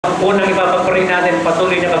Unang ipapag-pray natin,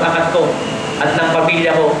 patuloy na pag-angat ko at ng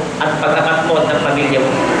pamilya ko at pag-angat mo at ng pamilya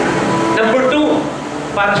mo. Number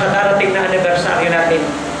 2, para sa darating na anibersaryo natin.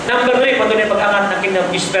 Number 3, patuloy na pag-angat ng Kingdom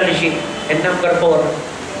of Fellowship. And number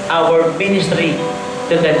 4, our ministry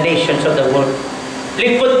to the nations of the world.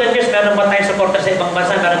 Lingkod ng Diyos, meron ba tayong suporta sa ibang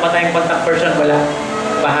bansa? Meron ba tayong contact person? Wala.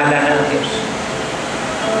 Bahala na ang Diyos.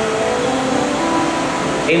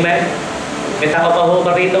 Amen? May tao pa ho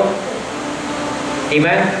ba rito?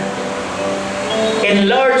 Amen?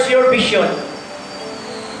 Enlarge your vision.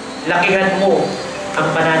 Lakihan mo ang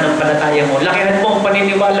pananampalataya mo. Lakihan mo ang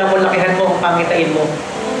paniniwala mo. Lakihan mo ang pangitain mo.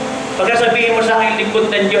 Pagkasabihin mo sa akin, lingkod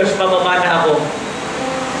ng Diyos, mababa na ako.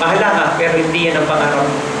 Bahala ka, pero hindi yan ang pangarap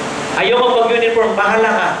mo. Ayoko pag-uniform, bahala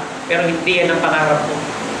ka, pero hindi yan ang pangarap mo.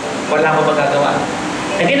 Wala akong magagawa.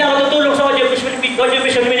 Hindi na ako tutulong sa audio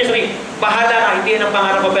mission ministry. Bahala ka, hindi yan ang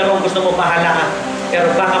pangarap mo, pero kung gusto mo, bahala ka. Pero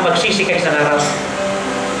baka magsisi ka isang araw.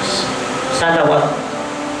 Sana wag.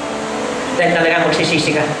 Dahil talaga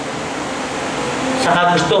magsisisi ka. Sa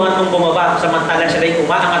kagustuhan mong bumaba, samantalang sila'y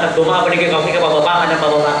umaangat at bumabalik ikaw, ikaw bababa ka ng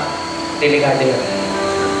bababa. Delikado yan.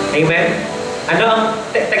 Amen? Ano ang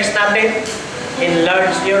text natin?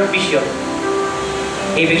 Enlarge your vision.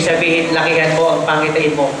 Ibig sabihin, lakihan mo ang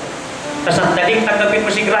pangitain mo. Sa sandaling tanggapin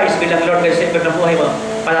mo si Christ bilang Lord and Savior ng buhay mo,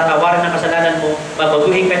 palatawarin ang kasalanan mo,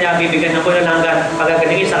 babaguhin ka niya, bibigyan ng buhay ng hanggan,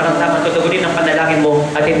 pagagalingin sa karamdaman, tutugunin ang panalangin mo,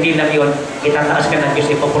 at hindi lang yun, itataas ka ng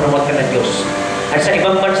Diyos, ipopromote ka ng Diyos. At sa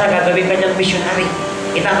ibang bansa, gagawin ka niyang missionary.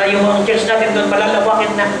 Itatayo mo ang church natin doon,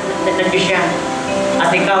 palalawakin ng Diyos yan. At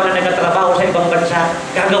ikaw na nagtatrabaho sa ibang bansa,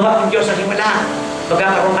 gagawa ang Diyos sa himala.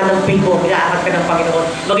 Magkakaroon ka ng favor, iaangat ka ng Panginoon.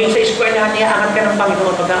 Maging sa eskwelahan, iaangat ka ng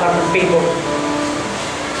Panginoon, magkakaroon ng favor.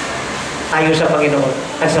 Tayo sa Panginoon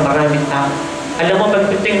at sa maraming tao. Alam mo, pag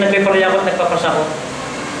nagpiparaya ako at nagpapasa ko,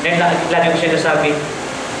 lagi ko sinasabi,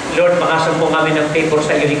 Lord, makasambong kami ng favor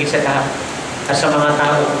sa iyo higit sa lahat at sa mga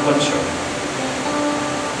tao concerned.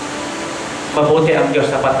 Mabuti ang Diyos,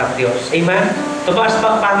 tapat ang Diyos. Amen? Tumaas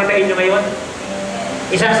ba ang pangitain nyo ngayon?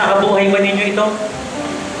 Isa sa kabuhay ba ninyo ito?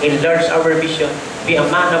 Enlarge our vision. Be a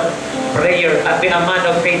man of prayer, be a man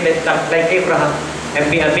of faith like Abraham, and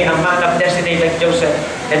be a man of destiny like Joseph,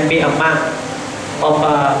 and be a man of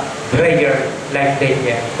prayer like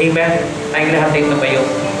Daniel. Amen? Tayong lahat ay tumayo.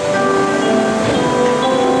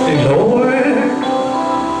 Lord,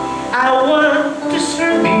 I want to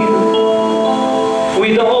serve you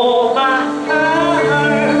with all my heart.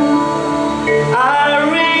 I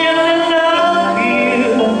really love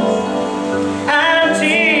you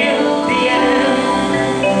until the end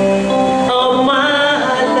of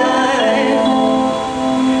my life.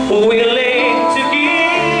 Willing to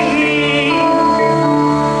give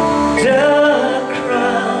the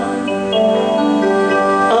crown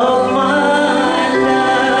of my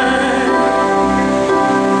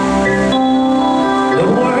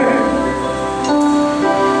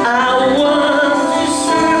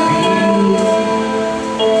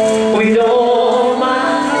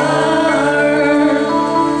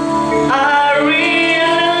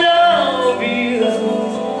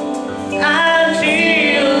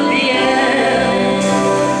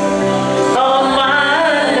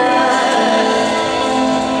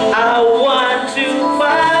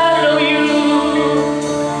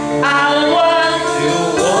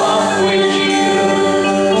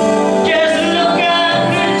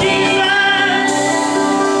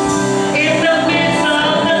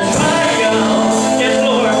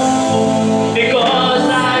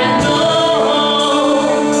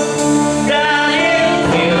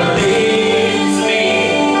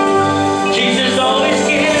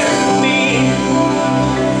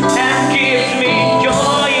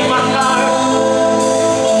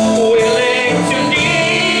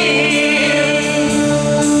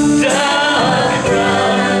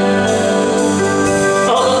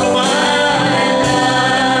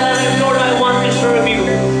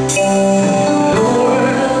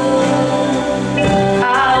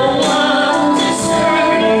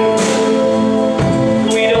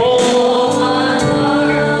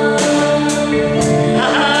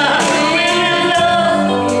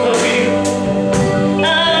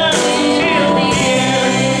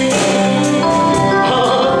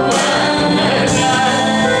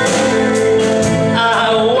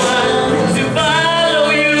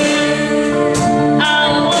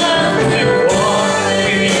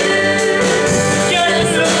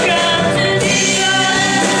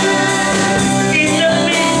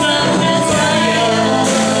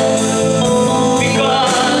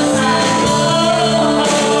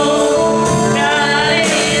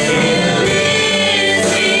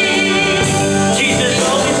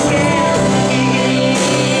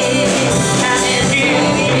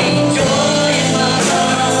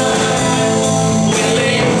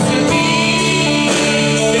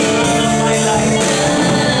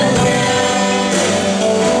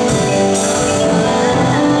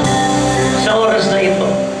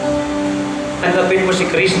si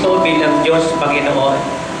Kristo bilang Diyos, Panginoon,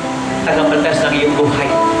 tagapagligtas ng iyong buhay.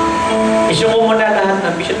 Isuko mo na lahat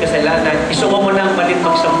ng bisyo at kasalanan. Isuko mo na ang malit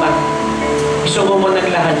magsamba. Isuko mo na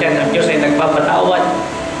lahat yan. Ang Diyos ay nagpapatawad,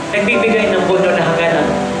 nagbibigay ng buno na hangganan.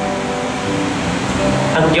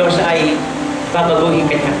 Ang Diyos ay babaguhin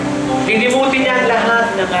ka niya. Lilimutin niya ang lahat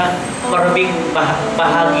ng maraming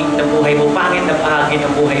bahagi ng buhay mo, pangit na bahagi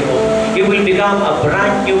ng buhay mo. You will become a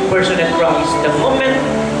brand new person in Christ the moment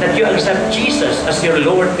that you accept Jesus as your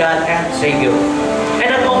Lord, God, and Savior. And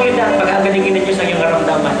not only that, pag-agalingin ng Diyos ang iyong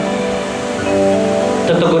karamdaman,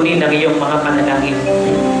 tutugunin ang iyong mga panalangin.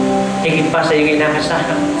 Higit pa sa iyong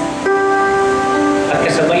inaasahan. At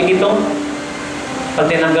kasabay nito, pag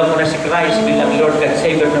tinanggap mo na si Christ bilang Lord, God,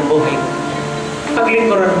 Savior ng buhay,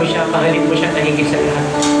 paglingkuran mo siya, mahalin mo siya na higit sa lahat.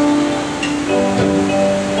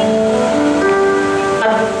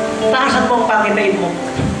 At taasan mo ang pangitain mo.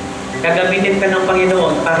 Gagamitin ka ng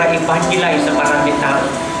Panginoon para evangelize sa maraming tao.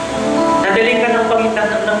 Dadaling ka ng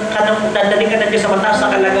dadaling ka ng Diyos sa mataas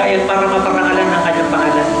na kalagayan para maparangalan ng kanyang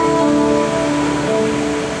pangalan.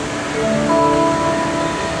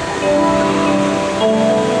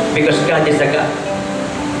 Because God is the God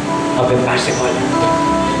of impossible.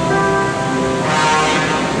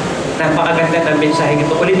 Napakaganda ng mensahe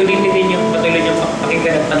ito. Ulit-ulitin ninyo, patuloy nyo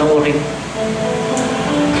pakinggan at panoorin.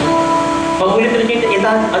 Pag-ulit-ulit nyo,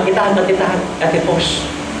 itahan at i-post.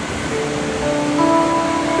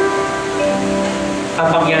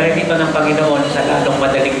 Papangyari ito ng Panginoon sa lalong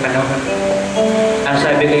madaling panahon. Ang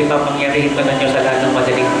sabi ko, ipapangyari ito ng Diyos sa lalong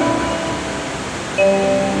madaling panahon.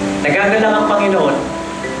 Nagagalang ang Panginoon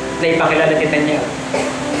na ipakilala kita niya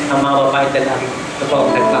ang mga babae at lalaki. Ito po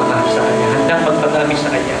ang nagmamahal sa Kanya. Handang magpagami sa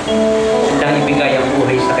Kanya. Handang ibigay ang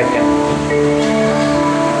buhay sa Kanya.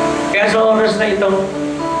 Kaya sa oras na ito,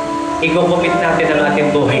 i-commit natin ang ating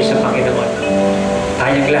buhay sa Panginoon.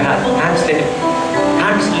 Tayong lahat.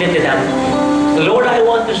 Hands lifted up. Lord, I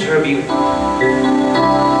want to serve you.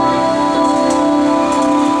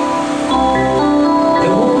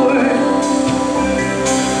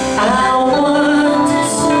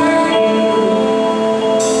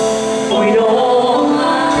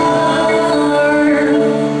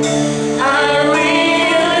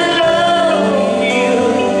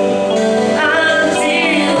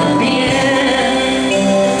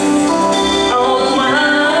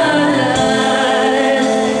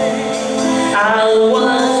 I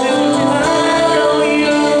want to follow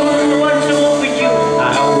you.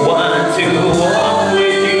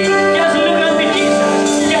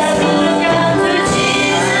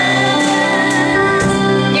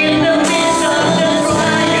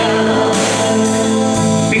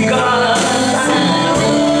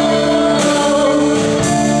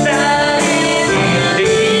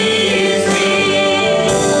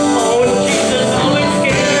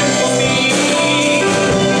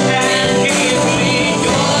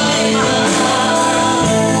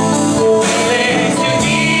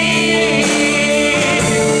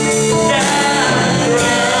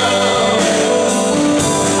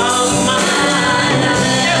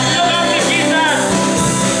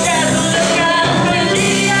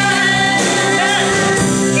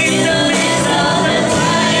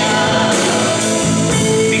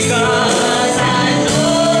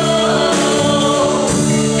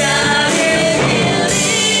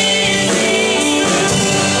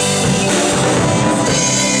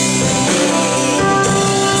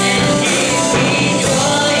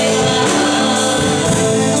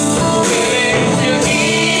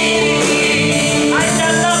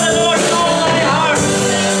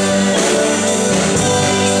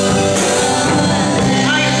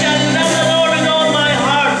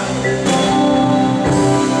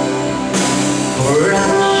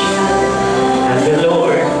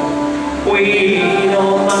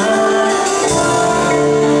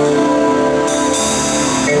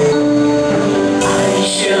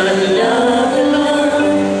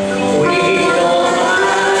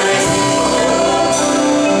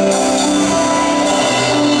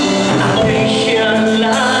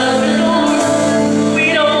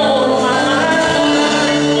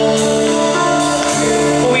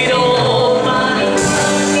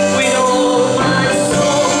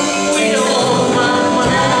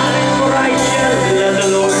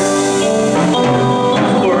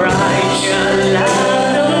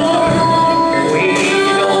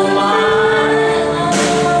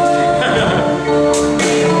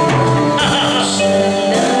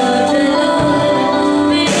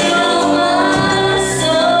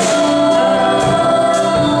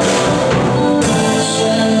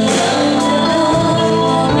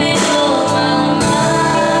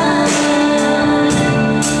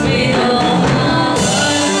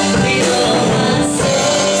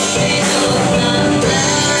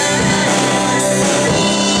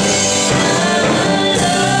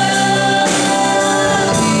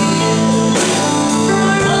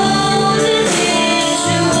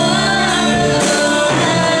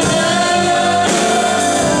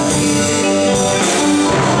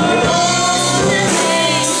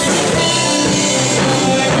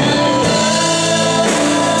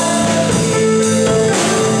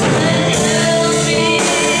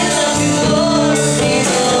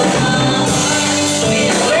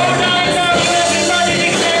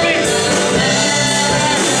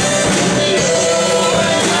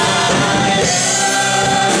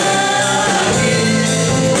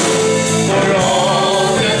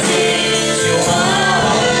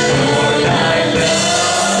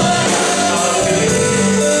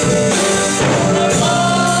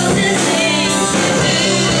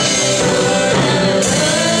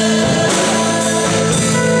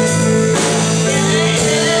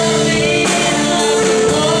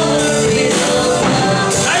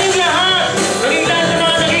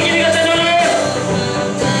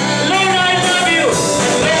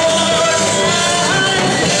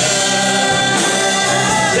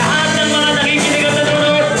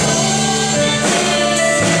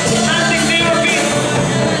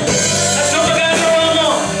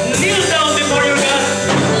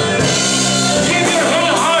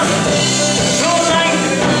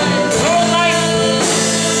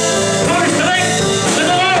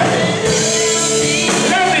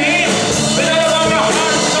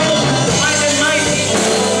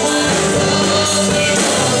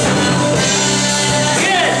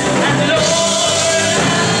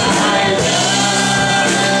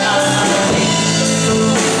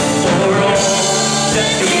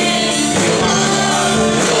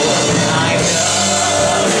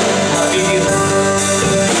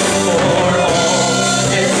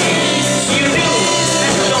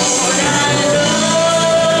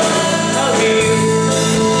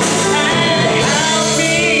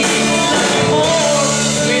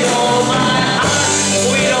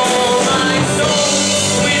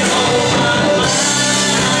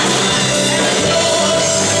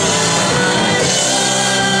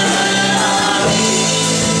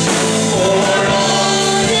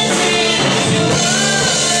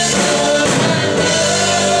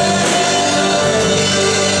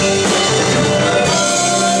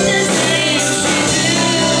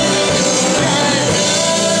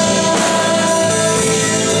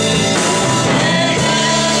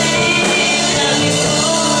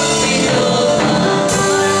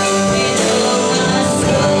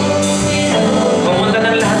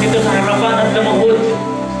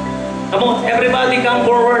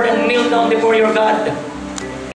 for your God.